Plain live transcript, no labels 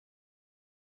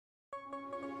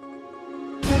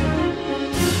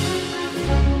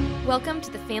Welcome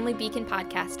to the Family Beacon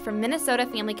podcast from Minnesota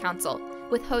Family Council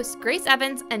with hosts Grace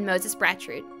Evans and Moses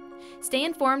Brattrud. Stay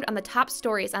informed on the top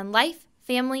stories on life,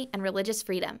 family, and religious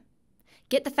freedom.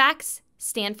 Get the facts,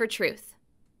 stand for truth.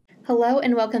 Hello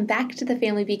and welcome back to the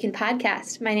Family Beacon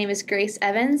podcast. My name is Grace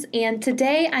Evans, and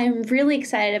today I'm really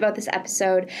excited about this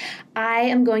episode. I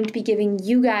am going to be giving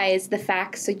you guys the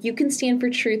facts so you can stand for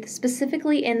truth,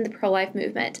 specifically in the pro-life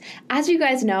movement. As you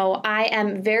guys know, I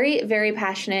am very, very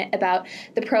passionate about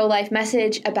the pro-life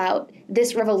message, about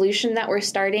this revolution that we're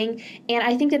starting, and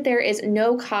I think that there is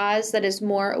no cause that is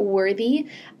more worthy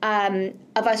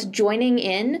of us joining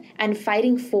in and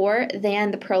fighting for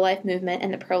than the pro-life movement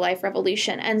and the pro-life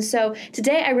revolution. And so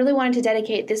today I really wanted to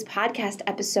dedicate this podcast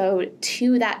episode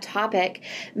to that topic.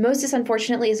 Moses,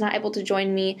 unfortunately, is not able to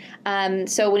join me.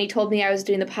 So when he told me I was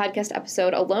doing the podcast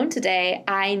episode alone today,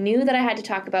 I knew that I had to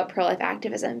talk about pro-life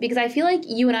activism because I feel like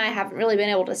you and I haven't really been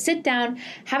able to sit down,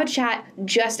 have a chat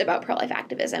just about pro-life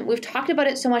activism. We've talked about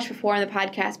it so much before on the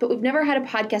podcast, but we've never had a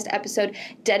podcast episode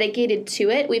dedicated to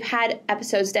it. We've had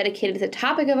episodes dedicated to the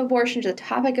topic of abortion, to the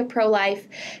topic of pro-life,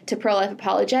 to pro-life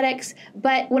apologetics.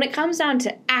 But when it comes down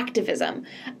to activism,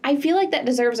 I feel like that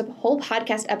deserves a whole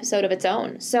podcast episode of its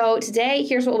own. So today,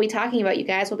 here's what we'll be talking about, you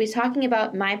guys. We'll be talking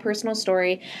about my personal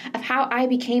story of how I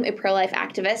became a pro-life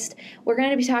activist. We're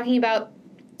going to be talking about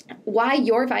why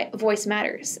your voice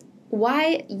matters,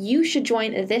 why you should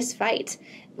join this fight.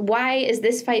 Why is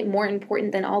this fight more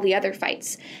important than all the other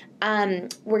fights?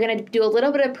 We're going to do a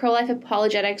little bit of pro-life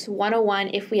apologetics 101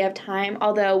 if we have time,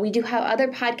 although we do have other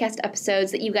podcast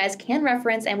episodes that you guys can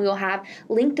reference and we will have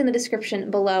linked in the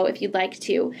description below if you'd like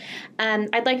to.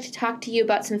 I'd like to talk to you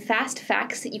about some fast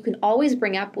facts that you can always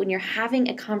bring up when you're having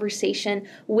a conversation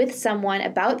with someone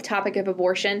about the topic of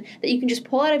abortion that you can just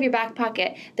pull out of your back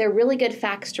pocket. They're really good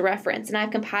facts to reference, and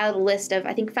I've compiled a list of,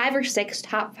 I think, 5 or 6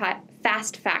 top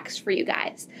fast facts for you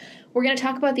guys. We're going to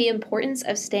talk about the importance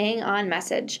of staying on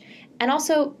message and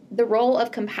also the role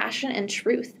of compassion and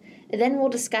truth. Then we'll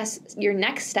discuss your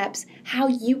next steps, how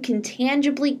you can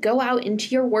tangibly go out into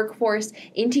your workforce,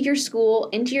 into your school,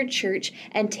 into your church,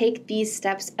 and take these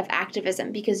steps of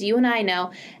activism, because you and I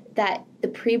know that the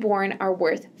preborn are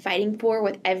worth fighting for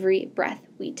with every breath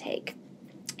we take.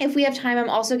 If we have time, I'm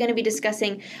also going to be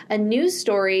discussing a news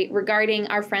story regarding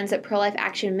our friends at Pro-Life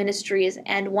Action Ministries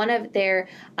and one of their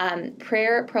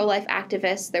prayer pro-life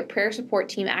activists, their prayer support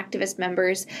team activist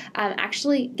members,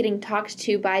 actually getting talked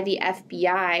to by the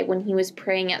FBI when he was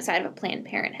praying outside of a Planned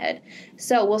Parenthood.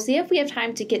 So we'll see if we have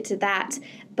time to get to that.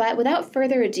 But without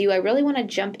further ado, I really want to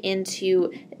jump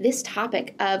into this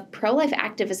topic of pro-life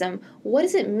activism. What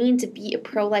does it mean to be a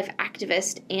pro-life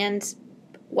activist, and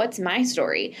what's my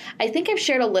story? I think I've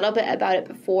shared a little bit about it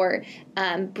before,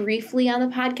 briefly on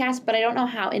the podcast, but I don't know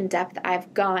how in-depth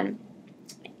I've gone.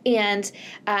 And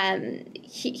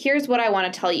here's what I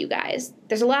want to tell you guys.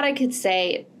 There's a lot I could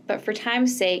say, but for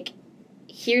time's sake,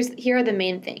 here are the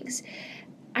main things.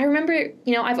 I remember,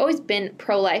 I've always been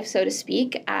pro-life, so to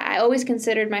speak. I always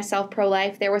considered myself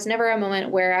pro-life. There was never a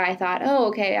moment where I thought, oh,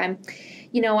 okay, I'm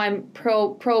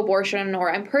pro-abortion,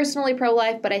 or I'm personally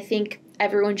pro-life, but I think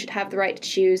everyone should have the right to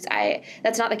choose.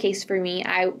 That's not the case for me.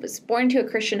 I was born to a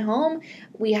Christian home.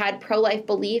 We had pro-life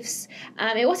beliefs.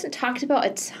 It wasn't talked about a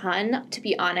ton, to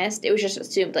be honest. It was just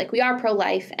assumed, like, we are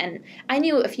pro-life, and I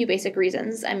knew a few basic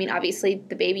reasons. I mean, obviously,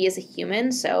 the baby is a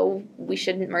human, so we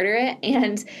shouldn't murder it,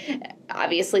 and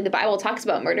obviously, the Bible talks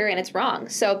about murder, and it's wrong.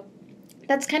 So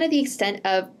that's kind of the extent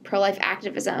of pro-life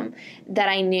activism that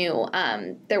I knew.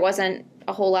 There wasn't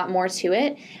a whole lot more to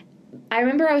it. I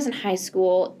remember I was in high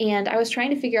school and I was trying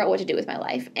to figure out what to do with my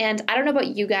life. And I don't know about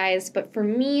you guys, but for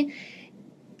me,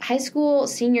 high school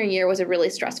senior year was a really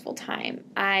stressful time.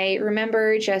 I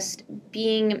remember just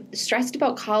being stressed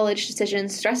about college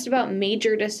decisions, stressed about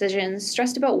major decisions,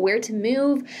 stressed about where to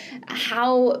move,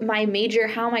 how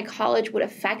my college would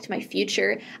affect my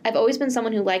future. I've always been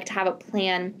someone who liked to have a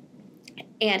plan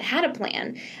and had a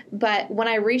plan. But when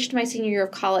I reached my senior year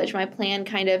of college, my plan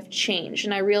kind of changed.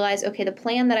 And I realized, okay, the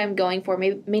plan that I'm going for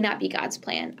may not be God's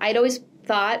plan. I'd always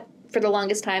thought for the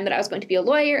longest time that I was going to be a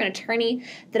lawyer, an attorney,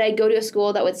 that I'd go to a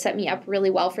school that would set me up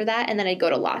really well for that, and then I'd go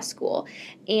to law school.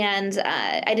 And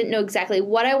I didn't know exactly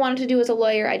what I wanted to do as a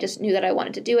lawyer. I just knew that I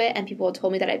wanted to do it, and people had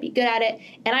told me that I'd be good at it.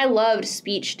 And I loved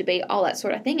speech, debate, all that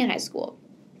sort of thing in high school.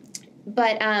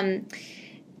 But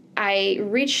I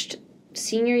reached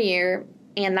senior year,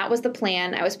 and that was the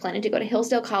plan. I was planning to go to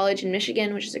Hillsdale College in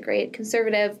Michigan, which is a great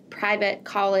conservative private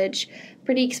college,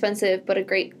 pretty expensive, but a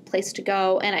great place to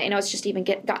go. And I know it's just even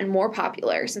gotten more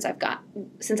popular since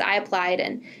I applied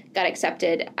and got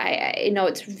accepted. I know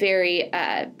it's very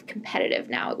competitive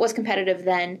now. It was competitive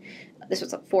then. this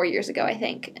was 4 years ago, I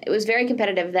think. It was very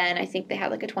competitive then. I think they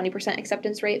had like a 20%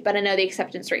 acceptance rate, but I know the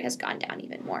acceptance rate has gone down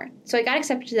even more. So I got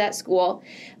accepted to that school,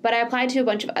 but I applied to a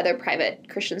bunch of other private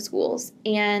Christian schools.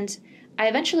 And I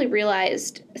eventually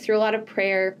realized through a lot of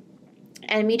prayer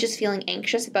and me just feeling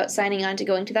anxious about signing on to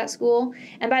going to that school.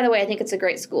 And by the way, I think it's a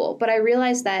great school, but I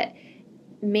realized that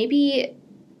maybe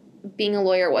being a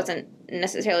lawyer wasn't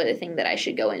necessarily the thing that I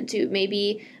should go into.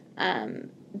 Maybe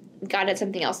God had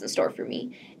something else in store for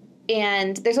me.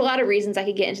 And there's a lot of reasons I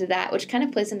could get into that, which kind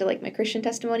of plays into like my Christian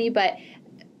testimony. But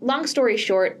long story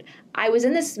short, I was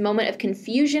in this moment of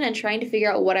confusion and trying to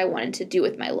figure out what I wanted to do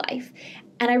with my life.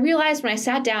 And I realized when I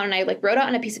sat down and I like wrote out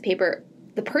on a piece of paper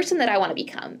the person that I want to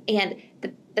become and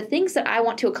the things that I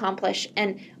want to accomplish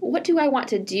and what do I want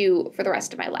to do for the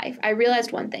rest of my life, I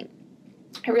realized one thing.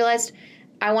 I realized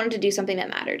I wanted to do something that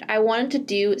mattered. I wanted to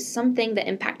do something that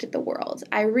impacted the world.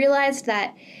 I realized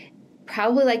that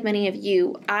probably like many of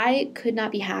you, I could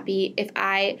not be happy if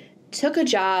I took a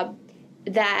job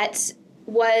that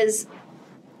was,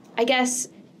 I guess,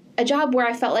 a job where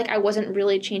I felt like I wasn't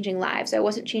really changing lives. I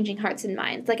wasn't changing hearts and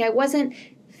minds. Like I wasn't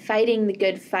fighting the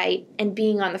good fight and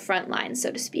being on the front lines,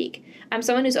 so to speak. I'm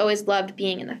someone who's always loved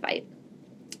being in the fight.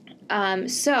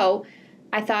 So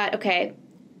I thought, okay,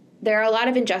 there are a lot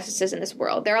of injustices in this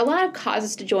world. There are a lot of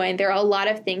causes to join. There are a lot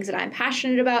of things that I'm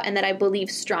passionate about and that I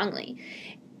believe strongly.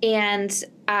 And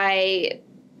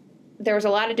there was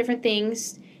a lot of different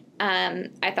things.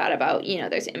 I thought about,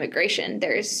 there's immigration,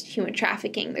 there's human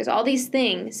trafficking, there's all these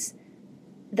things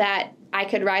that I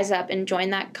could rise up and join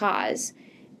that cause.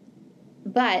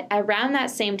 But around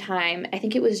that same time, I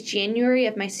think it was January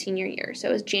of my senior year, so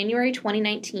it was January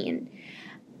 2019,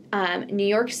 New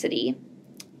York City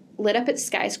lit up its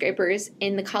skyscrapers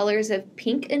in the colors of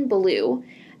pink and blue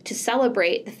to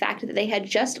celebrate the fact that they had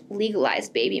just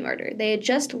legalized baby murder. They had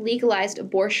just legalized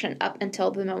abortion up until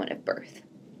the moment of birth.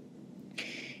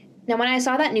 Now, when I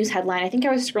saw that news headline, I think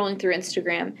I was scrolling through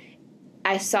Instagram.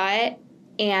 I saw it,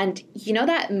 and you know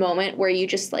that moment where you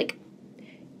just like,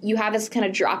 you have this kind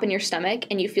of drop in your stomach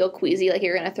and you feel queasy like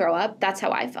you're going to throw up? That's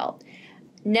how I felt.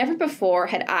 Never before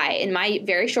had I, in my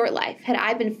very short life, had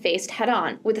I been faced head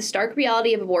on with the stark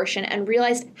reality of abortion and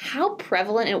realized how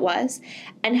prevalent it was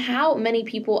and how many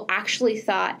people actually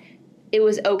thought it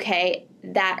was okay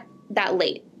that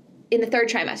late in the third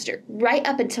trimester, right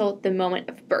up until the moment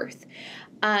of birth.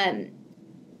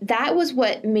 That was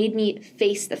what made me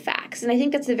face the facts. And I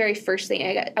think that's the very first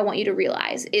thing I want you to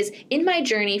realize is in my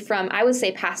journey from, I would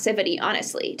say, passivity,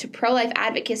 honestly, to pro-life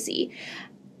advocacy,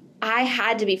 I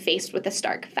had to be faced with the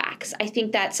stark facts. I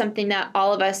think that's something that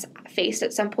all of us faced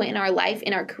at some point in our life,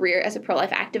 in our career as a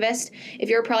pro-life activist. If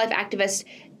you're a pro-life activist,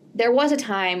 there was a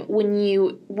time when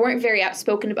you weren't very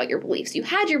outspoken about your beliefs. You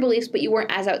had your beliefs, but you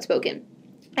weren't as outspoken.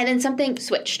 And then something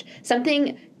switched.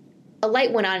 A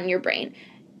light went on in your brain.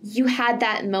 You had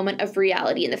that moment of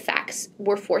reality and the facts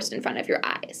were forced in front of your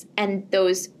eyes. And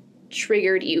those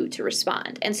triggered you to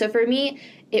respond. And so for me,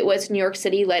 it was New York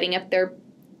City lighting up their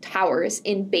towers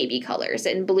in baby colors,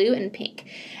 in blue and pink.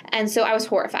 And so I was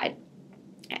horrified.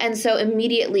 And so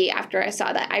immediately after I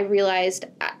saw that, I realized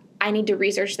I need to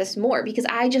research this more because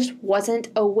I just wasn't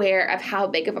aware of how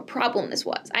big of a problem this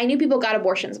was. I knew people got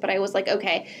abortions, but I was like,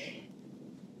 okay,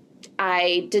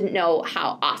 I didn't know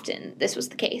how often this was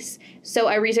the case. So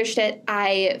I researched it.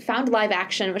 I found Live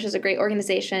Action, which is a great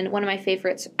organization, one of my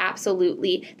favorites,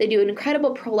 absolutely. They do an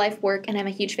incredible pro-life work, and I'm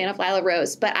a huge fan of Lila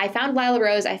Rose. But I found Lila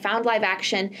Rose, I found Live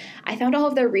Action, I found all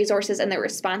of their resources and their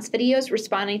response videos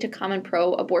responding to common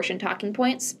pro-abortion talking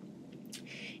points.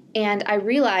 And I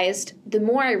realized the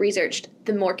more I researched,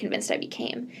 the more convinced I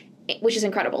became, which is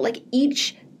incredible. Like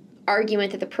each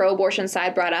argument that the pro-abortion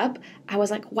side brought up, I was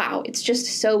like, wow, it's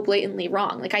just so blatantly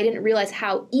wrong. Like I didn't realize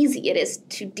how easy it is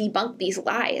to debunk these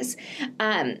lies.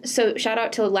 So shout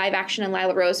out to Live Action and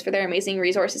Lila Rose for their amazing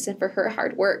resources and for her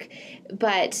hard work.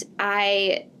 But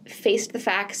I faced the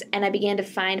facts and I began to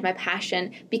find my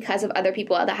passion because of other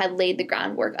people that had laid the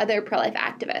groundwork, other pro-life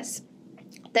activists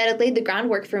that had laid the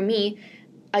groundwork for me,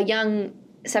 a young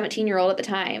 17-year-old at the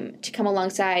time, to come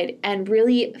alongside and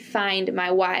really find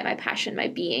my why, my passion, my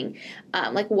being,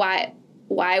 like why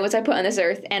was I put on this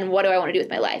earth and what do I want to do with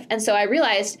my life? And so I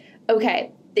realized,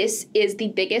 okay, this is the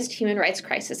biggest human rights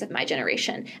crisis of my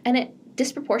generation, and it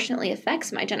disproportionately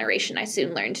affects my generation. I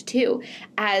soon learned too,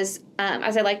 as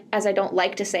I don't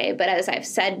like to say, but as I've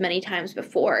said many times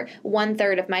before,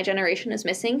 1/3 of my generation is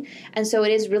missing, and so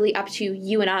it is really up to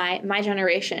you and I, my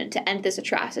generation, to end this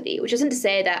atrocity. Which isn't to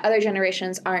say that other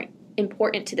generations aren't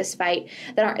important to this fight,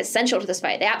 that aren't essential to this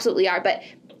fight. They absolutely are, but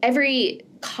every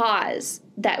cause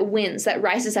that wins, that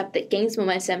rises up, that gains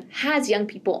momentum, has young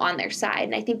people on their side,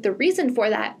 and I think the reason for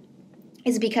that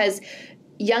is because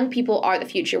young people are the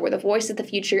future. We're the voice of the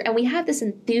future, and we have this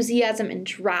enthusiasm and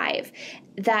drive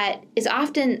that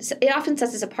often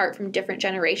sets us apart from different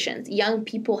generations. Young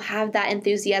people have that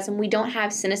enthusiasm. We don't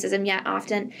have cynicism yet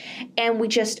often, and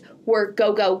we're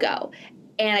go, go, go.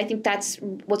 And I think that's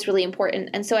what's really important.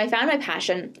 And so I found my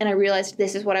passion, and I realized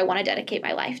this is what I want to dedicate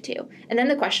my life to. And then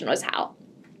the question was how.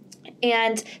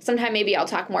 And sometime maybe I'll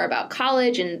talk more about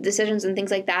college and decisions and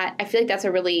things like that. I feel like that's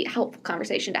a really helpful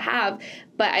conversation to have,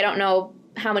 but I don't know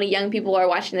how many young people are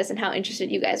watching this and how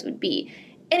interested you guys would be.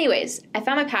 Anyways, I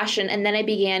found my passion, and then I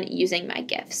began using my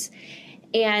gifts.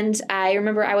 And I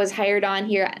remember I was hired on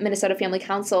here at Minnesota Family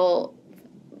Council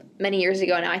many years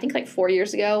ago now, I think like 4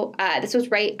 years ago. This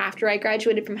was right after I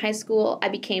graduated from high school. I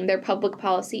became their public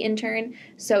policy intern.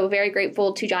 So very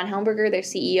grateful to John Helmberger, their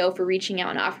CEO, for reaching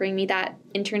out and offering me that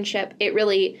internship. It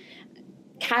really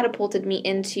catapulted me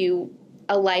into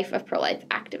a life of pro-life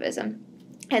activism.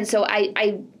 And so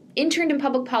I interned in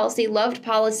public policy, loved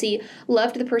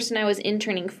the person I was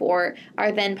interning for,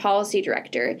 our then policy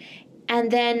director. And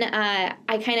then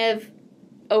I kind of,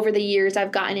 over the years,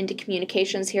 I've gotten into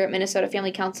communications here at Minnesota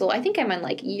Family Council. I think I'm on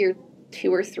like year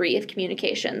 2 or 3 of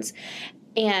communications,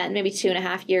 and maybe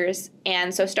 2.5 years.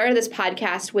 And so started this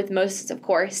podcast with Moses, of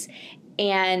course,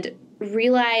 and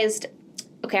realized,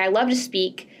 okay, I love to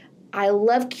speak. I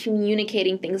love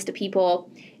communicating things to people.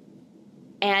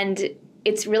 And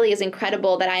it's really is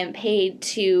incredible that I am paid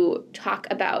to talk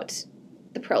about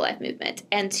the pro-life movement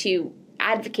and to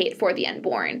advocate for the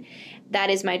unborn. That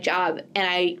is my job, and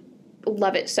I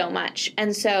love it so much.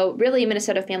 And so really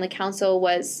Minnesota Family Council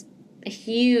was a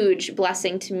huge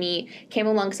blessing to me, came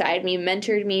alongside me,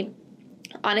 mentored me.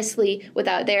 Honestly,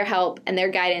 without their help and their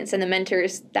guidance and the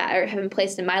mentors that have been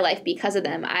placed in my life because of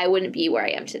them, I wouldn't be where I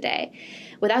am today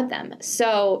without them.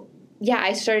 So yeah,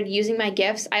 I started using my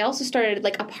gifts. I also started,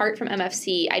 like, apart from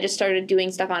MFC, I just started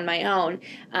doing stuff on my own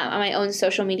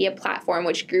social media platform,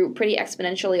 which grew pretty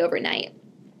exponentially overnight.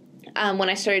 When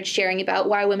I started sharing about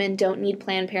why women don't need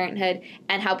Planned Parenthood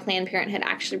and how Planned Parenthood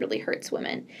actually really hurts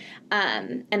women,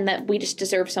 and that we just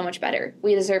deserve so much better.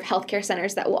 We deserve healthcare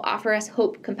centers that will offer us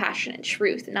hope, compassion, and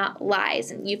truth, not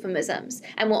lies and euphemisms,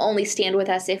 and will only stand with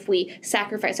us if we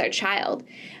sacrifice our child.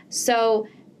 So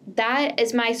that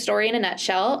is my story in a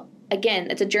nutshell.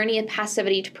 Again, it's a journey of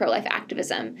passivity to pro-life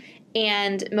activism.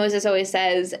 And Moses always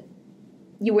says,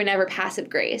 you were never passive,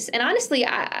 Grace. And honestly,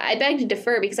 I beg to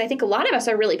differ, because I think a lot of us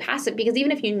are really passive, because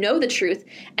even if you know the truth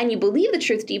and you believe the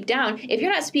truth deep down, if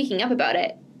you're not speaking up about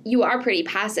it, you are pretty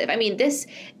passive. I mean,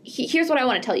 here's what I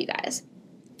want to tell you guys.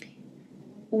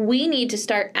 We need to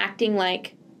start acting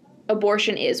like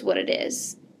abortion is what it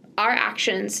is. Our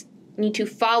actions need to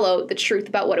follow the truth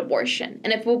about what abortion.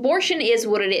 And if abortion is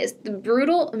what it is, the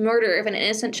brutal murder of an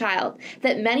innocent child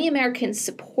that many Americans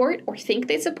support or think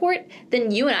they support,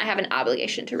 then you and I have an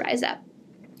obligation to rise up.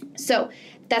 So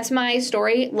that's my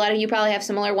story. A lot of you probably have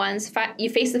similar ones. You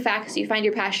face the facts, you find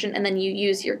your passion, and then you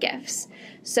use your gifts.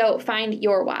 So find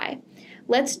your why.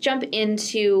 Let's jump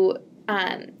into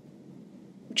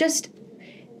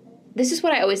this is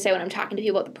what I always say when I'm talking to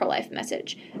people about the pro-life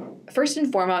message. First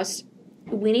and foremost,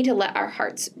 we need to let our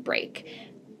hearts break.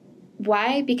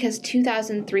 Why? Because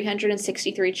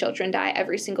 2,363 children die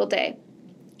every single day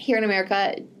here in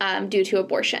America due to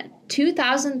abortion.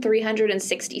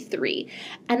 2,363.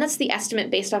 And that's the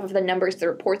estimate based off of the numbers, the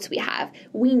reports we have.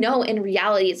 We know in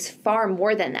reality it's far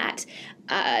more than that.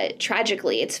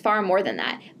 Tragically, it's far more than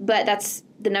that. But that's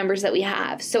the numbers that we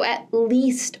have. So at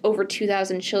least over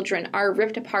 2,000 children are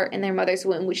ripped apart in their mother's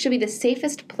womb, which should be the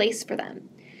safest place for them.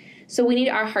 So we need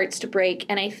our hearts to break,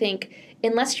 and I think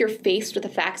unless you're faced with the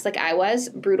facts like I was,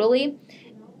 brutally,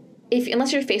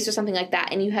 unless you're faced with something like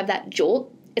that and you have that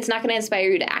jolt, it's not going to inspire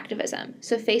you to activism.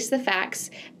 So face the facts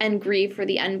and grieve for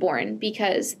the unborn,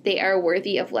 because they are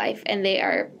worthy of life and they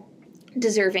are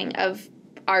deserving of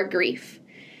our grief.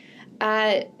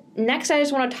 Next, I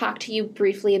just want to talk to you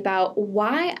briefly about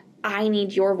why I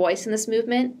need your voice in this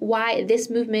movement, why this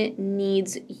movement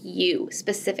needs you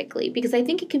specifically, because I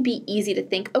think it can be easy to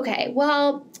think, okay,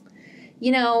 well,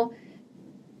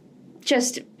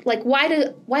 just like, why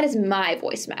does my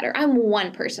voice matter? I'm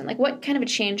one person. Like, what kind of a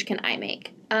change can I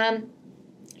make?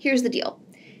 Here's the deal.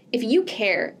 If you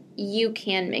care, you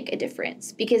can make a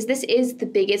difference, because this is the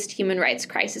biggest human rights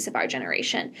crisis of our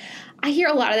generation. I hear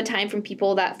a lot of the time from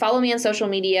people that follow me on social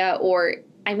media, or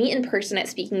I meet in person at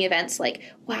speaking events, like,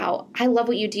 wow, I love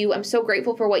what you do. I'm so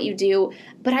grateful for what you do,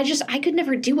 but I could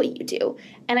never do what you do.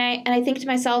 And I think to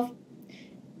myself,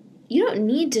 you don't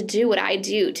need to do what I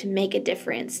do to make a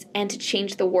difference and to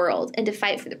change the world and to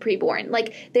fight for the preborn.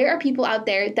 Like, there are people out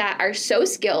there that are so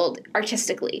skilled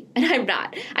artistically, and I'm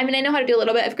not. I mean, I know how to do a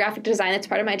little bit of graphic design. That's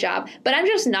part of my job, but I'm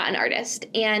just not an artist.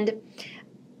 And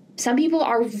some people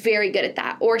are very good at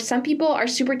that, or some people are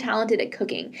super talented at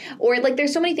cooking, or like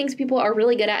there's so many things people are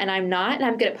really good at and I'm not, and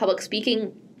I'm good at public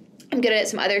speaking. I'm good at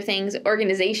some other things,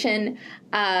 organization.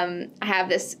 I have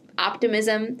this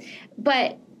optimism,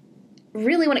 but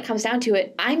really, when it comes down to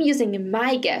it, I'm using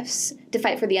my gifts to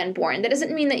fight for the unborn. That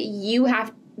doesn't mean that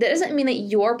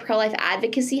your pro-life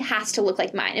advocacy has to look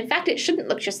like mine. In fact, it shouldn't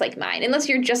look just like mine, unless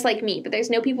you're just like me. But there's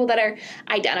no people that are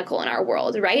identical in our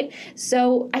world, right?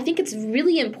 So I think it's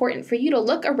really important for you to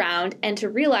look around and to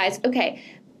realize, okay,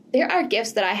 there are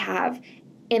gifts that I have,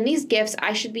 and these gifts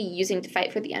I should be using to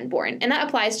fight for the unborn. And that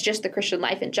applies to just the Christian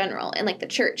life in general and like the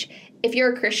church. If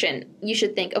you're a Christian, you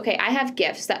should think, okay, I have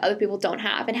gifts that other people don't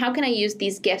have. And how can I use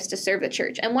these gifts to serve the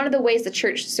church? And one of the ways the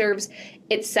church serves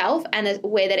itself and the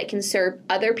way that it can serve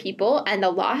other people and the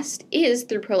lost is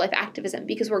through pro-life activism,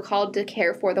 because we're called to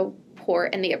care for the poor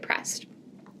and the oppressed.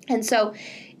 And so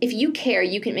if you care,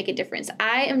 you can make a difference.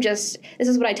 This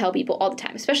is what I tell people all the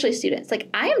time, especially students. Like,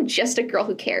 I am just a girl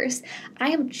who cares. I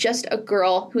am just a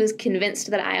girl who is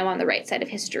convinced that I am on the right side of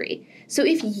history. So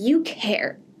if you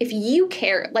care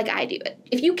like I do,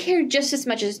 if you care just as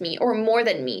much as me or more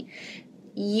than me,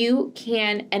 you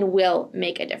can and will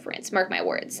make a difference. Mark my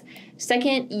words.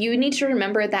 Second, you need to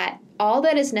remember that all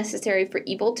that is necessary for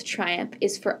evil to triumph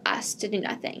is for us to do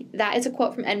nothing. That is a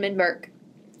quote from Edmund Burke.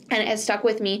 And it has stuck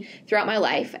with me throughout my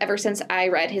life ever since I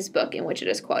read his book in which it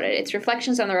is quoted. It's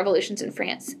Reflections on the Revolutions in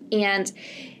France. And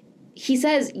he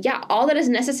says, yeah, all that is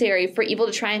necessary for evil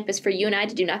to triumph is for you and I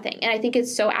to do nothing. And I think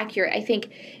it's so accurate. I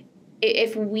think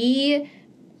if we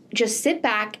just sit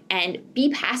back and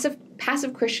be passive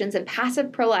Christians and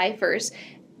passive pro-lifers,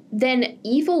 then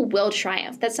evil will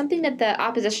triumph. That's something that the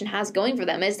opposition has going for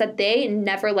them, is that they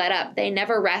never let up, they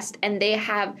never rest, and they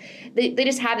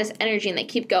just have this energy and they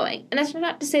keep going. And that's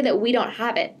not to say that we don't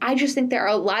have it. I just think there are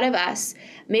a lot of us,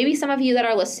 maybe some of you that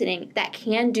are listening, that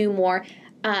can do more,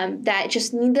 that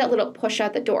just need that little push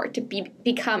out the door to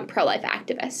become pro-life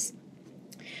activists.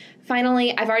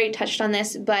 Finally, I've already touched on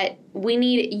this, but we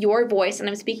need your voice, and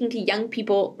I'm speaking to young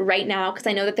people right now because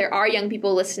I know that there are young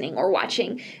people listening or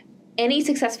watching. Any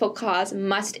successful cause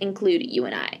must include you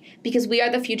and I, because we are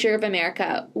the future of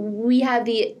America. We have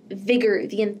the vigor,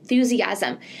 the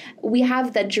enthusiasm. We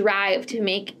have the drive to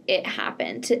make it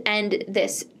happen, to end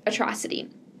this atrocity.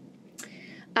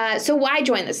 So why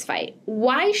join this fight?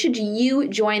 Why should you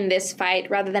join this fight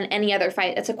rather than any other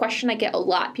fight? That's a question I get a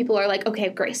lot. People are like, okay,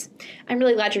 Grace, I'm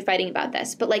really glad you're fighting about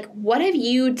this, but like, what have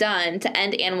you done to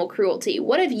end animal cruelty?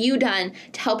 What have you done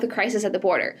to help the crisis at the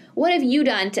border? What have you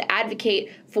done to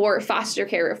advocate for foster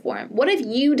care reform? What have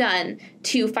you done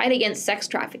to fight against sex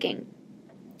trafficking,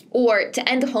 or to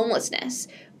end homelessness,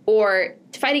 or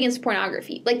to fight against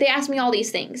pornography? Like, they ask me all these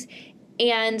things,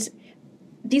 and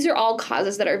these are all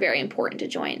causes that are very important to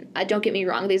join. Don't get me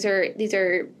wrong. These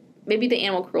are maybe the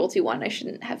animal cruelty one. I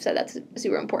shouldn't have said that's a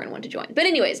super important one to join. But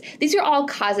anyways, these are all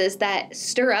causes that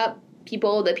stir up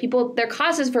people. They're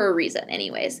causes for a reason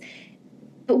anyways.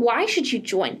 But why should you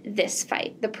join this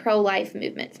fight, the pro-life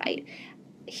movement fight?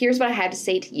 Here's what I have to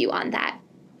say to you on that.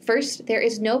 First, there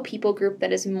is no people group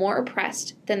that is more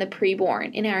oppressed than the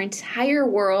preborn in our entire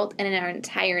world and in our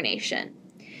entire nation.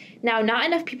 Now, not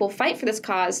enough people fight for this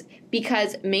cause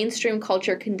because mainstream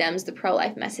culture condemns the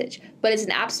pro-life message, but it's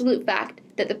an absolute fact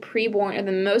that the preborn are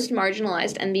the most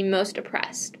marginalized and the most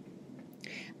oppressed.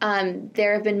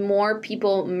 There have been more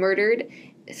people murdered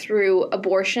through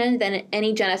abortion than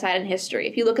any genocide in history.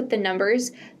 If you look at the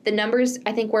numbers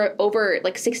I think we're over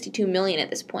like 62 million at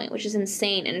this point, which is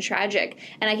insane and tragic,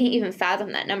 and I can't even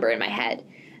fathom that number in my head.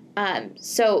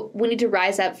 So we need to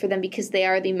rise up for them because they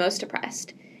are the most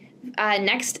oppressed.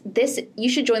 Next, you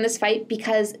should join this fight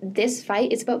because this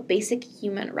fight is about basic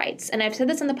human rights. And I've said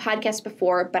this on the podcast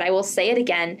before, but I will say it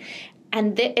again,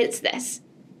 and it's this.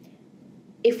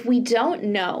 If we don't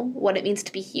know what it means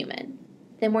to be human,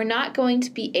 then we're not going to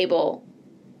be able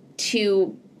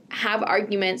to have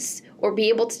arguments or be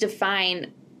able to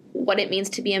define what it means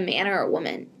to be a man or a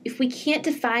woman. If we can't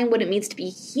define what it means to be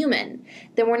human,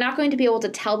 then we're not going to be able to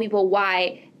tell people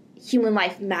why human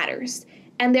life matters.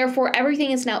 And therefore, everything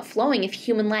is now flowing of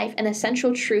human life and the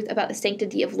central truth about the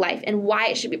sanctity of life and why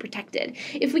it should be protected.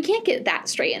 If we can't get that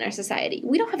straight in our society,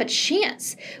 we don't have a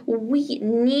chance. We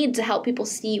need to help people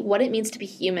see what it means to be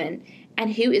human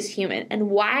and who is human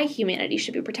and why humanity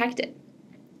should be protected.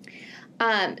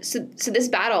 So this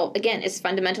battle, again, is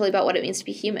fundamentally about what it means to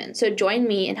be human. So join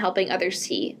me in helping others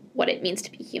see what it means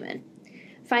to be human.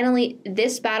 Finally,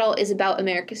 this battle is about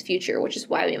America's future, which is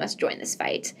why we must join this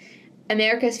fight.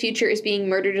 America's future is being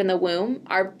murdered in the womb.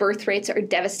 Our birth rates are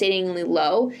devastatingly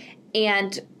low,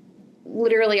 and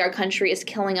literally our country is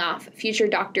killing off future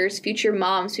doctors, future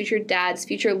moms, future dads,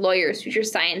 future lawyers, future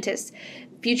scientists,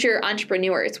 future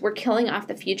entrepreneurs. We're killing off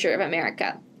the future of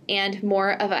America, and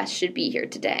more of us should be here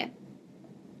today.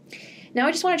 Now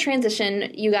I just want to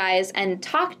transition, you guys, and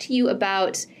talk to you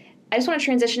about, I just want to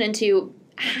transition into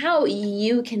how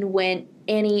you can win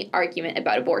any argument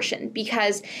about abortion,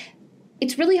 because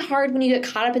it's really hard when you get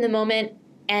caught up in the moment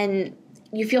and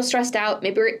you feel stressed out.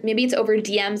 Maybe it's over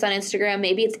DMs on Instagram,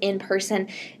 maybe it's in person.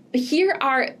 But here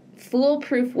are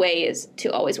foolproof ways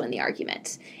to always win the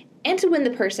argument and to win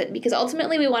the person, because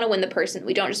ultimately we want to win the person.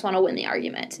 We don't just want to win the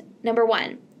argument. Number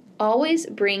one, always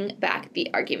bring back the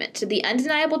argument to the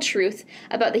undeniable truth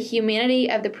about the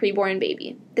humanity of the preborn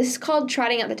baby. This is called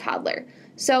trotting out the toddler.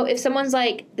 So if someone's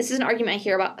like, this is an argument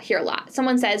I hear a lot.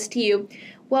 Someone says to you,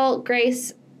 well,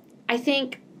 Grace, I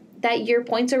think that your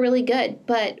points are really good,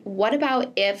 but what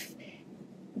about if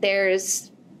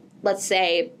let's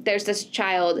say there's this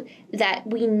child that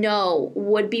we know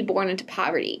would be born into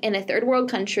poverty in a third world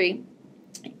country,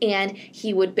 and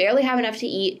he would barely have enough to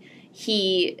eat.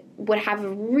 He would have a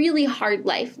really hard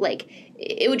life. Like,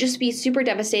 it would just be super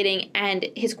devastating, and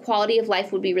his quality of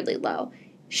life would be really low.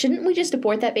 Shouldn't we just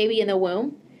abort that baby in the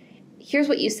womb? Here's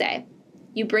what you say.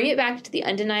 You bring it back to the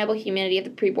undeniable humanity of the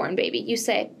preborn baby. You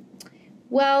say,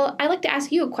 well, I'd like to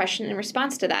ask you a question in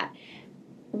response to that.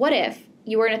 What if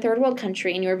you were in a third world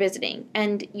country and you were visiting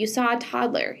and you saw a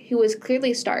toddler who was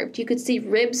clearly starved? You could see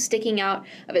ribs sticking out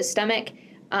of his stomach,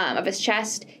 of his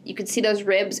chest. You could see those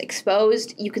ribs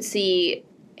exposed. You could see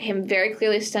him very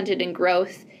clearly stunted in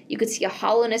growth. You could see a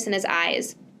hollowness in his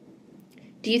eyes.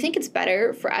 Do you think it's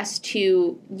better for us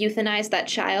to euthanize that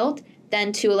child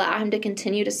than to allow him to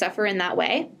continue to suffer in that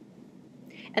way?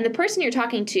 And the person you're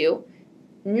talking to,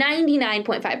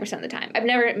 99.5% of the time, I've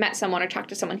never met someone or talked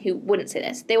to someone who wouldn't say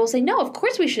this. They will say, no, of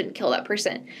course we shouldn't kill that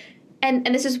person. And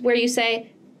this is where you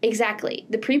say, exactly.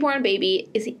 The preborn baby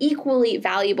is equally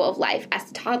valuable of life as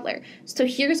the toddler. So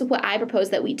here's what I propose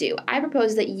that we do. I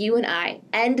propose that you and I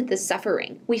end the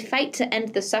suffering. We fight to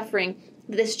end the suffering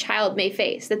this child may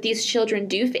face, that these children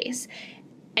do face.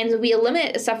 And we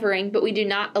eliminate the suffering, but we do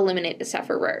not eliminate the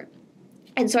sufferer.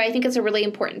 And so I think it's a really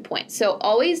important point. So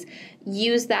always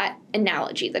use that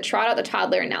analogy. The trot out the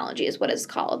toddler analogy is what it's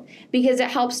called, because it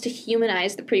helps to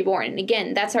humanize the preborn. And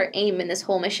again, that's our aim in this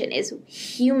whole mission, is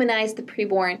humanize the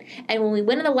preborn. And when we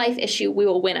win on the life issue, we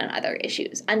will win on other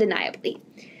issues, undeniably.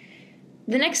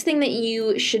 The next thing that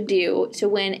you should do to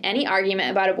win any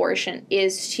argument about abortion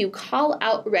is to call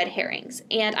out red herrings.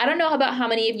 And I don't know about how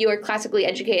many of you are classically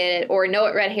educated or know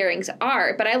what red herrings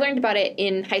are, but I learned about it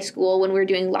in high school when we were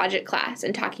doing logic class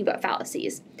and talking about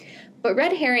fallacies. But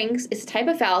red herrings is a type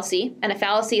of fallacy, and a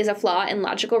fallacy is a flaw in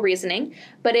logical reasoning,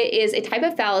 but it is a type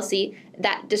of fallacy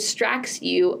that distracts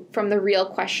you from the real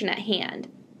question at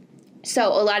hand. So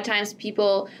a lot of times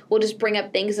people will just bring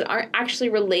up things that aren't actually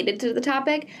related to the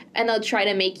topic, and they'll try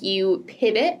to make you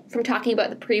pivot from talking about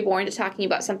the preborn to talking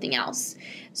about something else.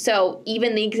 So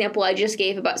even the example I just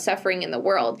gave about suffering in the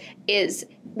world is,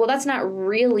 well, that's not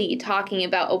really talking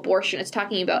about abortion. It's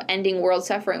talking about ending world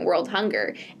suffering, world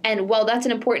hunger. And while that's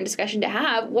an important discussion to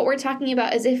have, what we're talking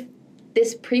about is if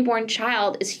this preborn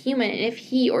child is human and if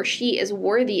he or she is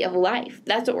worthy of life.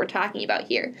 That's what we're talking about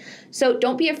here. So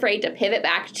don't be afraid to pivot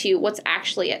back to what's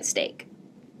actually at stake.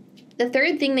 The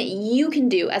third thing that you can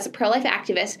do as a pro-life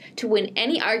activist to win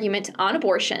any argument on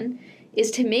abortion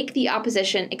is to make the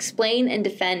opposition explain and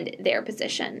defend their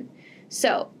position.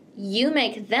 So you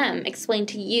make them explain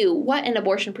to you what an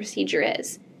abortion procedure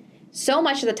is. So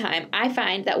much of the time, I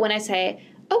find that when I say,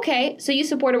 okay, so you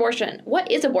support abortion. What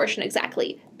is abortion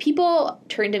exactly? People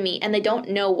turn to me and they don't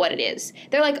know what it is.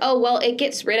 They're like, oh, well, it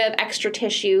gets rid of extra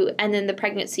tissue and then the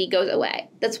pregnancy goes away.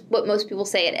 That's what most people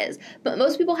say it is. But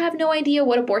most people have no idea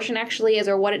what abortion actually is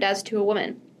or what it does to a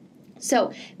woman.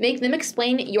 So make them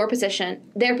explain their position,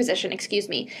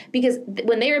 because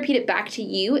when they repeat it back to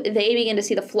you, they begin to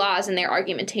see the flaws in their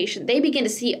argumentation. They begin to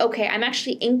see, okay, I'm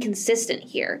actually inconsistent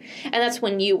here. And that's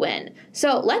when you win.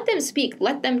 So let them speak,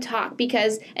 let them talk,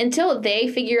 because until they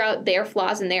figure out their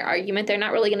flaws in their argument, they're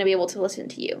not really going to be able to listen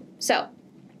to you. So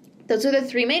those are the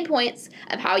three main points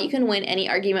of how you can win any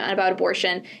argument about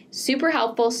abortion. Super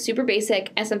helpful, super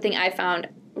basic, and something I found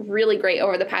really great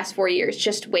over the past 4 years,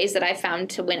 just ways that I found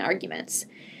to win arguments.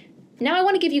 Now I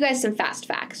want to give you guys some fast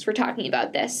facts for talking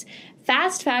about this.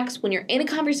 Fast facts when you're in a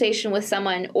conversation with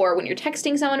someone or when you're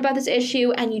texting someone about this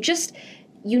issue and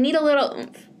you need a little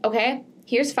oomph, okay?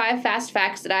 Here's 5 fast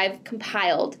facts that I've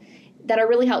compiled that are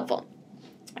really helpful.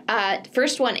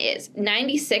 First one is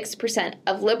 96%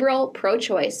 of liberal,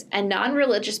 pro-choice, and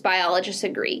non-religious biologists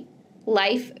agree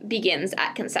life begins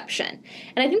at conception.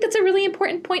 And I think that's a really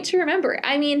important point to remember.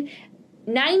 I mean,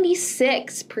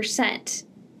 96%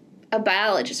 of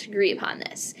biologists agree upon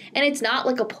this. And it's not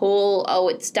like a poll,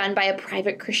 it's done by a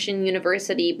private Christian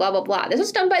university, blah, blah, blah. This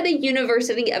was done by the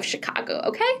University of Chicago,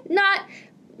 okay? Not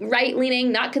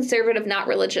right-leaning, not conservative, not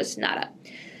religious, nada.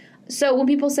 So when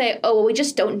people say, we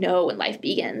just don't know when life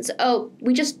begins.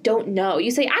 We just don't know. You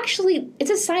say, actually,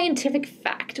 it's a scientific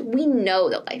fact. We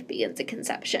know that life begins at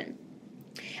conception.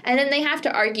 And then they have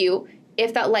to argue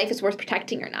if that life is worth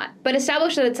protecting or not, but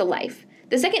establish that it's a life.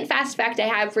 The second fast fact I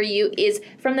have for you is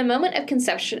from the moment of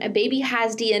conception, a baby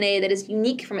has DNA that is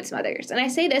unique from its mother's. And I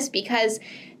say this because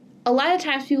a lot of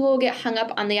times people will get hung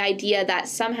up on the idea that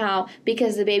somehow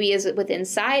because the baby is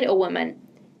inside a woman,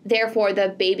 therefore the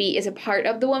baby is a part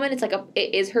of the woman. It's like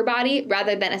it is her body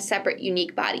rather than a separate,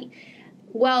 unique body.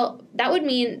 Well, that would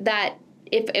mean that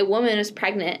if a woman is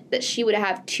pregnant, that she would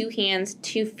have 2 hands,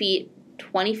 2 feet,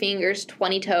 20 fingers,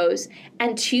 20 toes,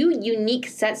 and 2 unique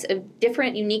sets of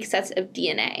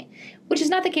DNA, which is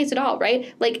not the case at all,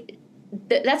 right? Like,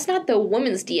 that's not the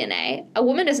woman's DNA. A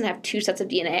woman doesn't have 2 sets of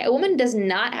DNA. A woman does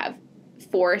not have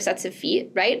 4 sets of feet,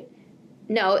 right?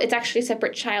 No, it's actually a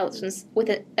separate child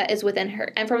that is within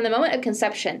her. And from the moment of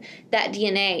conception, that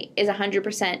DNA is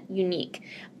 100% unique.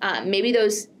 Maybe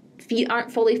those feet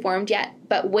aren't fully formed yet,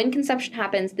 but when conception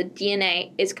happens, the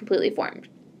DNA is completely formed.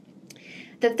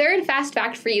 The third fast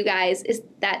fact for you guys is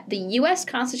that the U.S.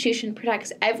 Constitution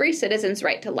protects every citizen's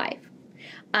right to life.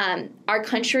 Our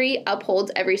country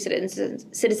upholds every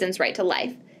citizen's right to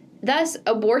life. Thus,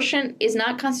 abortion is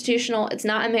not constitutional, it's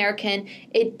not American,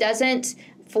 it doesn't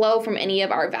flow from any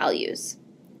of our values.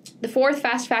 The fourth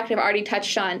fast fact I've already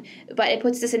touched on, but it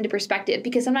puts this into perspective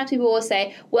because sometimes people will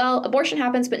say, well, abortion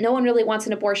happens, but no one really wants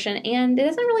an abortion, and it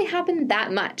doesn't really happen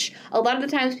that much. A lot of the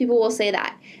times people will say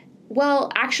that.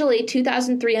 Well, actually,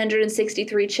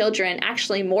 2,363 children,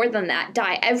 actually more than that,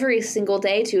 die every single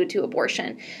day to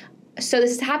abortion. So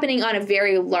this is happening on a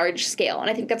very large scale, and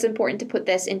I think that's important to put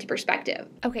this into perspective.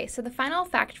 Okay, so the final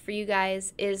fact for you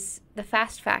guys is, the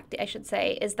fast fact, I should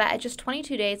say, is that at just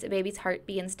 22 days, a baby's heart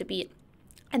begins to beat.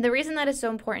 And the reason that is so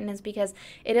important is because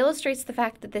it illustrates the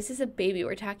fact that this is a baby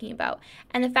we're talking about.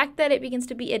 And the fact that it begins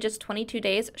to beat at just 22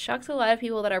 days shocks a lot of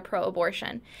people that are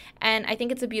pro-abortion. And I think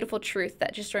it's a beautiful truth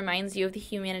that just reminds you of the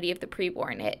humanity of the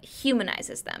preborn. It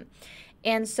humanizes them.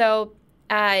 And so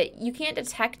you can't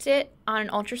detect it on an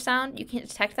ultrasound. You can't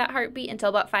detect that heartbeat until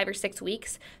about 5 or 6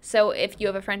 weeks. So if you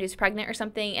have a friend who's pregnant or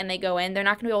something and they go in, they're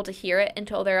not going to be able to hear it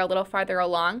until they're a little farther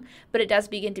along. But it does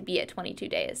begin to beat at 22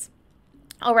 days.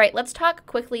 All right, let's talk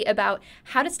quickly about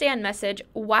how to stay on message,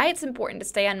 why it's important to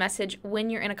stay on message when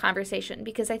you're in a conversation,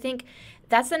 because I think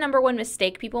that's the number one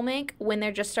mistake people make when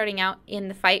they're just starting out in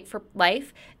the fight for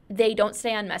life. They don't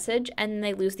stay on message and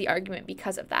they lose the argument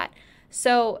because of that.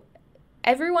 So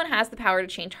everyone has the power to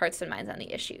change hearts and minds on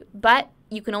the issue, but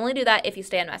you can only do that if you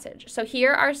stay on message. So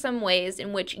here are some ways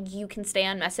in which you can stay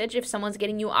on message if someone's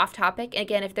getting you off topic.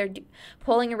 Again, if they're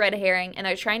pulling a red herring and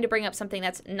they're trying to bring up something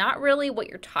that's not really what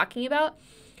you're talking about,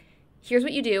 here's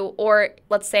what you do. Or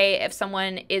let's say if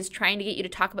someone is trying to get you to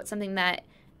talk about something that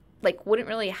like wouldn't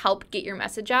really help get your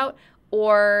message out,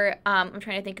 or I'm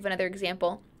trying to think of another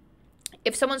example.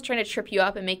 If someone's trying to trip you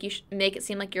up and make it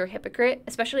seem like you're a hypocrite,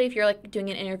 especially if you're like doing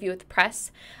an interview with the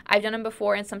press, I've done them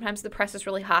before, and sometimes the press is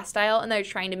really hostile and they're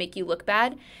trying to make you look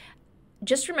bad.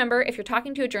 Just remember, if you're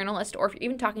talking to a journalist or if you're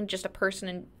even talking to just a person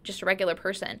and just a regular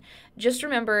person, just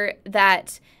remember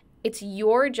that it's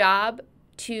your job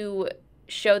to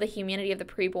show the humanity of the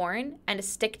preborn and to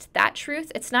stick to that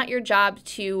truth. It's not your job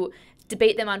to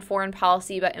debate them on foreign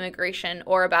policy, about immigration,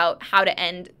 or about how to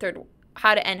end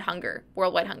hunger,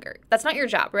 worldwide hunger. That's not your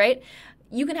job, right?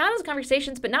 You can have those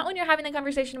conversations, but not when you're having the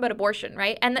conversation about abortion,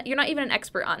 right? And you're not even an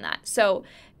expert on that. So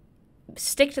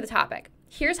stick to the topic.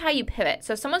 Here's how you pivot.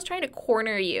 So if someone's trying to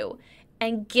corner you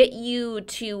and get you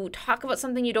to talk about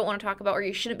something you don't want to talk about or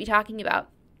you shouldn't be talking about,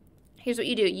 here's what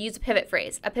you do. You use a pivot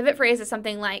phrase. A pivot phrase is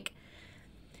something like,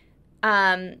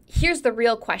 here's the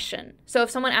real question. So if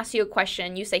someone asks you a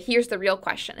question, you say, here's the real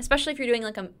question, especially if you're doing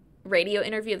like a radio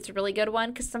interview. That's a really good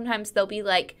one, because sometimes they'll be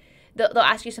like, they'll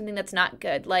ask you something that's not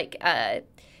good, like,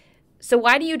 so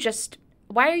why are you just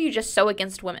so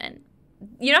against women?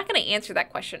 You're not going to answer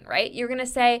that question, right? You're going to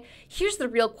say, here's the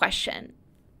real question,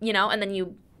 and then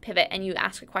you pivot and you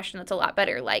ask a question that's a lot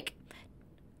better, like,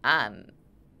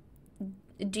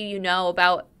 do you know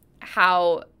about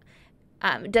how,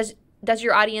 does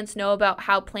your audience know about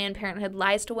how Planned Parenthood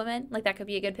lies to women? Like, that could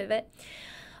be a good pivot.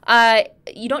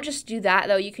 You don't just do that,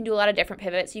 though. You can do a lot of different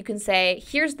pivots. You can say,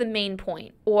 here's the main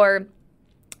point, or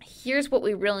here's what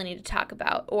we really need to talk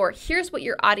about, or here's what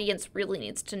your audience really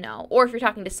needs to know, or if you're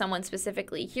talking to someone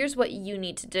specifically, here's what you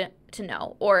need to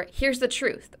know, or here's the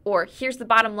truth, or here's the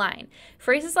bottom line.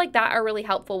 Phrases like that are really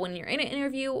helpful when you're in an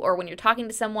interview or when you're talking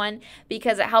to someone,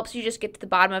 because it helps you just get to the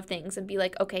bottom of things and be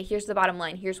like, okay, here's the bottom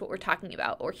line, here's what we're talking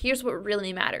about, or here's what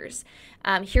really matters,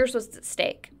 here's what's at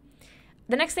stake.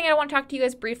 The next thing I want to talk to you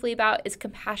guys briefly about is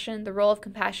compassion, the role of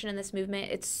compassion in this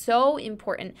movement. It's so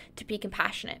important to be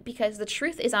compassionate because the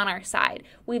truth is on our side.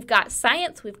 We've got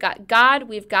science, we've got God,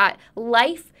 we've got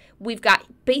life, we've got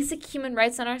basic human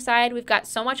rights on our side. We've got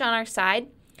so much on our side.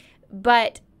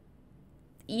 But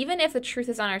even if the truth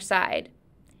is on our side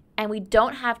and we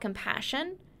don't have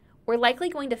compassion, we're likely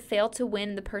going to fail to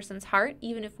win the person's heart,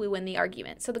 even if we win the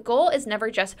argument. So the goal is never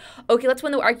just, okay, let's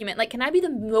win the argument. Like, can I be the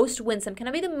most winsome? Can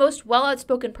I be the most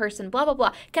well-outspoken person? Blah, blah,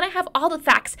 blah. Can I have all the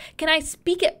facts? Can I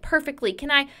speak it perfectly? Can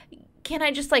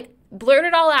I just like blurt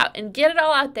it all out and get it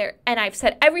all out there? And I've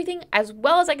said everything as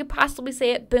well as I could possibly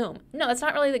say it. Boom. No, that's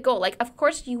not really the goal. Like, of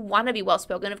course you want to be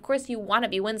well-spoken. Of course you want to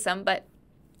be winsome. But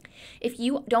if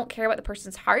you don't care about the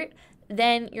person's heart,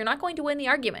 then you're not going to win the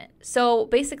argument. So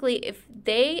basically, if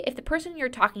the person you're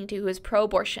talking to who is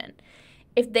pro-abortion,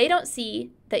 if they don't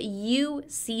see that you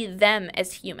see them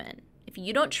as human, if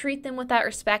you don't treat them with that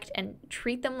respect and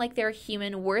treat them like they're a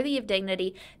human worthy of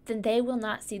dignity, then they will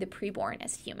not see the preborn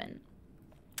as human.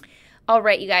 All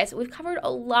right, you guys, we've covered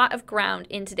a lot of ground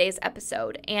in today's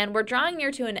episode, and we're drawing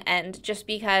near to an end just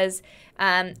because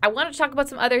I wanted to talk about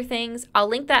some other things. I'll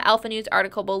link that Alpha News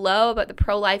article below about the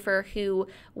pro-lifer who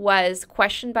was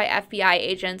questioned by FBI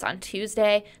agents on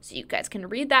Tuesday, so you guys can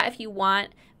read that if you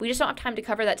want. We just don't have time to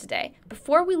cover that today.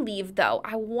 Before we leave, though,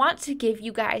 I want to give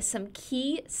you guys some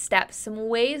key steps, some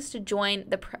ways to join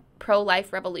the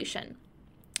pro-life revolution.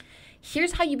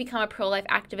 Here's how you become a pro-life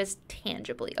activist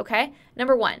tangibly, okay?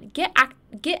 Number one, get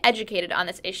educated on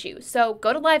this issue. So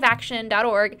go to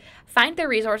liveaction.org, find their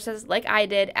resources like I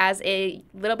did as a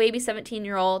little baby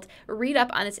 17-year-old, read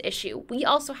up on this issue. We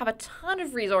also have a ton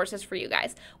of resources for you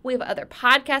guys. We have other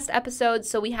podcast episodes,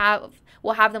 so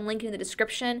we'll have them linked in the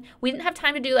description. We didn't have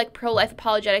time to do like pro-life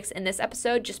apologetics in this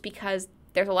episode just because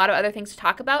there's a lot of other things to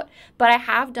talk about, but I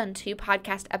have done 2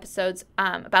 podcast episodes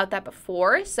about that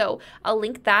before, so I'll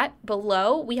link that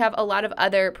below. We have a lot of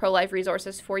other pro-life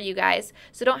resources for you guys,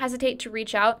 so don't hesitate to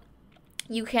reach out.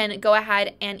 You can go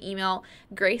ahead and email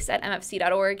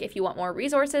grace@mfc.org if you want more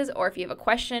resources, or if you have a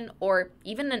question, or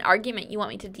even an argument you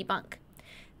want me to debunk.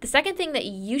 The second thing that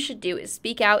you should do is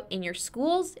speak out in your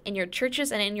schools, in your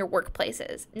churches, and in your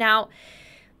workplaces. Now,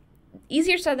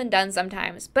 easier said than done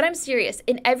sometimes, but I'm serious.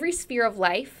 In every sphere of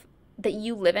life that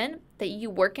you live in, that you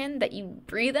work in, that you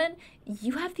breathe in,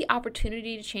 you have the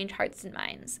opportunity to change hearts and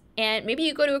minds. And maybe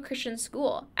you go to a Christian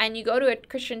school and you go to a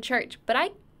Christian church, but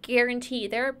I guarantee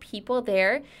there are people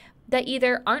there that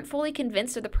either aren't fully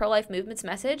convinced of the pro-life movement's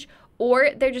message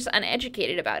or they're just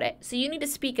uneducated about it. So you need to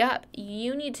speak up.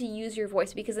 You need to use your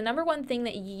voice, because the number one thing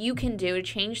that you can do to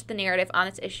change the narrative on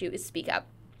this issue is speak up.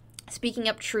 Speaking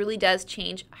up truly does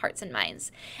change hearts and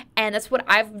minds. And that's what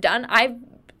I've done. I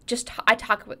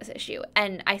talk about this issue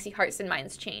and I see hearts and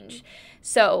minds change.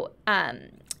 So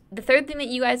the third thing that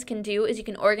you guys can do is you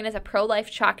can organize a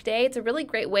pro-life chalk day. It's a really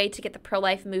great way to get the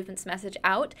pro-life movement's message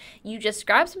out. You just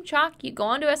grab some chalk, you go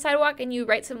onto a sidewalk, and you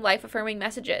write some life-affirming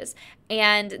messages.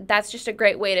 And that's just a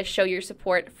great way to show your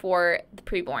support for the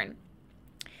preborn.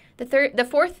 The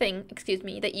fourth thing,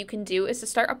 that you can do is to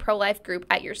start a pro-life group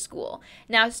at your school.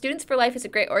 Now, Students for Life is a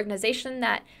great organization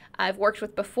that I've worked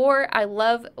with before. I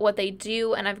love what they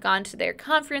do, and I've gone to their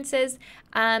conferences,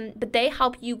 but they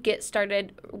help you get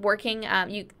started working.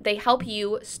 They help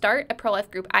you start a pro-life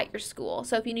group at your school.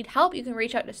 So if you need help, you can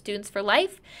reach out to Students for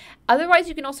Life. Otherwise,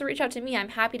 you can also reach out to me. I'm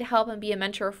happy to help and be a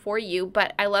mentor for you,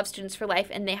 but I love Students for Life,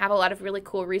 and they have a lot of really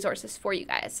cool resources for you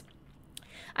guys.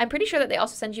 I'm pretty sure that they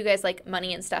also send you guys like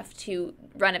money and stuff to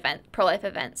run pro-life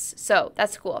events. So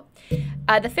that's cool.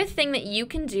 The fifth thing that you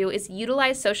can do is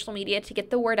utilize social media to get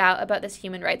the word out about this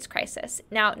human rights crisis.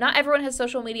 Now, not everyone has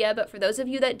social media, but for those of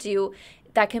you that do,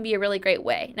 that can be a really great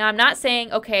way. Now, I'm not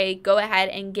saying, okay, go ahead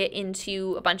and get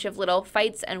into a bunch of little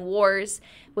fights and wars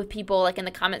with people like in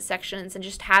the comment sections and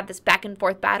just have this back and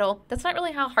forth battle. That's not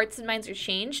really how hearts and minds are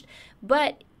changed,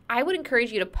 but I would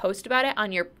encourage you to post about it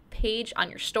on your page, on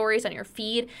your stories, on your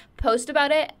feed. Post about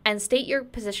it and state your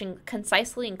position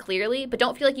concisely and clearly, but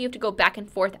don't feel like you have to go back and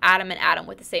forth Adam and Adam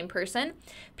with the same person.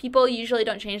 People usually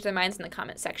don't change their minds in the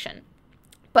comment section.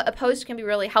 But a post can be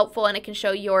really helpful, and it can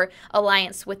show your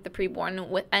alliance with the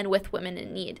preborn and with women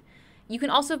in need. You can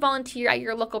also volunteer at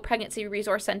your local pregnancy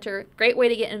resource center. Great way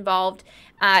to get involved.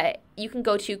 You can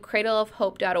go to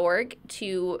cradleofhope.org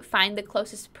to find the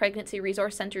closest pregnancy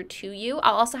resource center to you.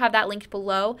 I'll also have that linked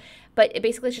below, but it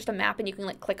basically is just a map, and you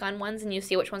can click on ones and you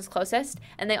see which one's closest,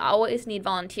 and they always need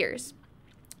volunteers.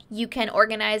 You can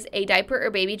organize a diaper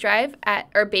or baby drive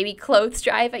or baby clothes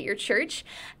drive at your church.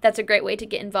 That's a great way to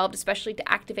get involved, especially to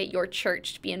activate your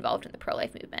church to be involved in the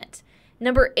pro-life movement.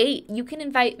 Number 8, you can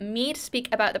invite me to speak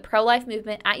about the pro-life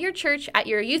movement at your church, at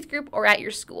your youth group, or at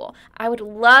your school. I would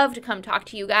love to come talk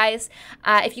to you guys.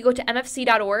 If you go to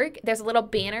mfc.org, there's a little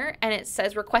banner and it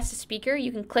says request a speaker.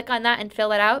 You can click on that and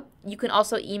fill it out. You can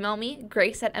also email me,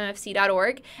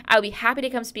 grace@mfc.org. I would be happy to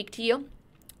come speak to you.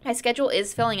 My schedule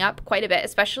is filling up quite a bit,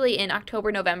 especially in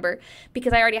October, November,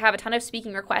 because I already have a ton of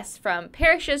speaking requests from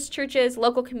parishes, churches,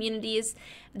 local communities.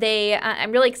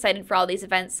 I'm really excited for all these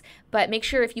events, but make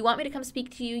sure if you want me to come speak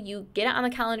to you, you get it on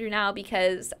the calendar now,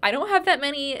 because I don't have that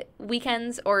many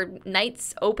weekends or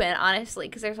nights open, honestly,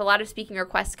 because there's a lot of speaking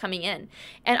requests coming in.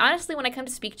 And honestly, when I come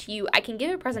to speak to you, I can give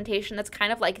a presentation that's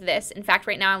kind of like this. In fact,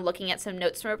 right now I'm looking at some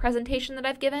notes from a presentation that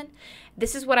I've given.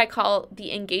 This is what I call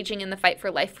the engaging in the fight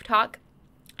for life talk.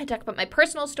 I talk about my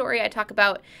personal story. I talk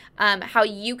about how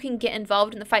you can get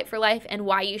involved in the fight for life and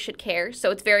why you should care. So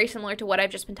it's very similar to what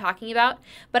I've just been talking about.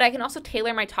 But I can also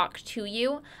tailor my talk to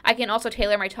you. I can also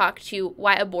tailor my talk to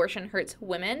why abortion hurts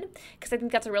women, because I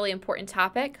think that's a really important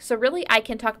topic. So really, I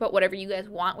can talk about whatever you guys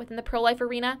want within the pro-life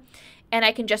arena. And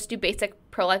I can just do basic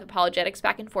pro-life apologetics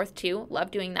back and forth too. Love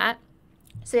doing that.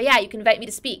 So yeah, you can invite me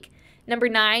to speak. Number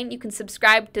 9, you can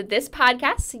subscribe to this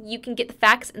podcast so you can get the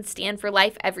facts and stand for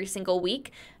life every single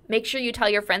week. Make sure you tell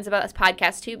your friends about this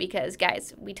podcast too, because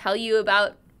guys, we tell you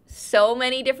about so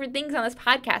many different things on this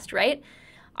podcast, right?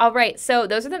 All right, so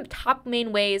those are the top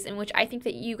main ways in which I think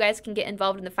that you guys can get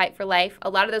involved in the fight for life. A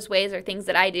lot of those ways are things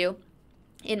that I do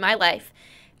in my life.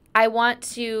 I want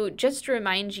to just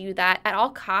remind you that at all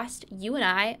costs, you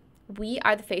and we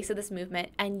are the face of this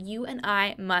movement, and you and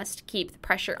I must keep the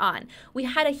pressure on. We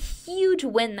had a huge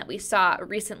win that we saw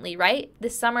recently, right?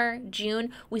 This summer,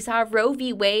 June, we saw Roe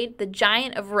v. Wade, the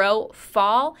giant of Roe,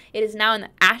 fall. It is now in the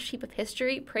ash heap of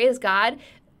history. Praise God.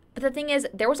 But the thing is,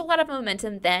 there was a lot of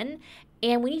momentum then,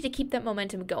 and we need to keep that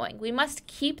momentum going. We must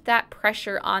keep that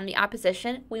pressure on the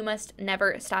opposition. We must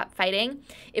never stop fighting.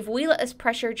 If we let this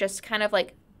pressure just kind of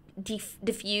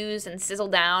diffuse and sizzle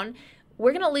down,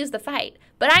 we're going to lose the fight.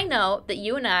 But I know that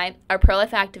you and I are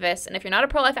pro-life activists, and if you're not a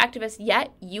pro-life activist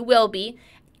yet, you will be.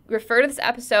 Refer to this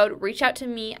episode, reach out to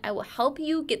me. I will help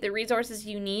you get the resources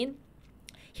you need.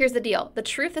 Here's the deal. The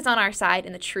truth is on our side,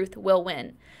 and the truth will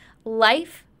win.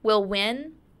 Life will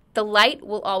win. The light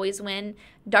will always win.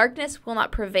 Darkness will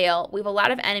not prevail. We have a lot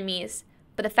of enemies,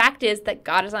 but the fact is that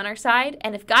God is on our side,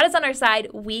 and if God is on our side,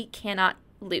 we cannot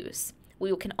lose.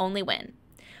 We can only win.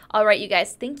 All right, you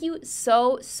guys, thank you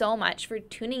so much for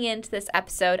tuning in to this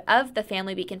episode of the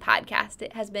Family Beacon podcast.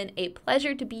 It has been a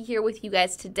pleasure to be here with you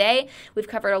guys today. We've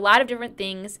covered a lot of different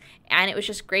things, and it was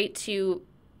just great to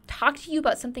talk to you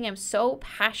about something I'm so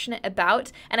passionate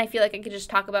about, and I feel like I could just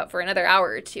talk about for another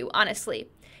hour or two, honestly.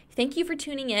 Thank you for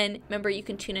tuning in. Remember, you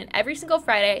can tune in every single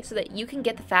Friday so that you can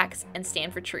get the facts and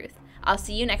stand for truth. I'll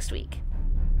see you next week.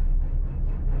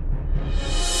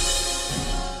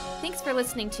 Thanks for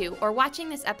listening to or watching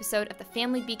this episode of the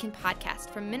Family Beacon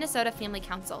podcast from Minnesota Family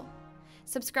Council.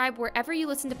 Subscribe wherever you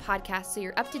listen to podcasts so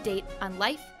you're up to date on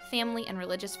life, family, and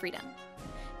religious freedom.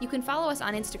 You can follow us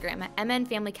on Instagram at MN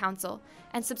Family Council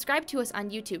and subscribe to us on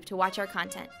YouTube to watch our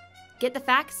content. Get the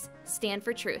facts, stand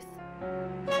for truth.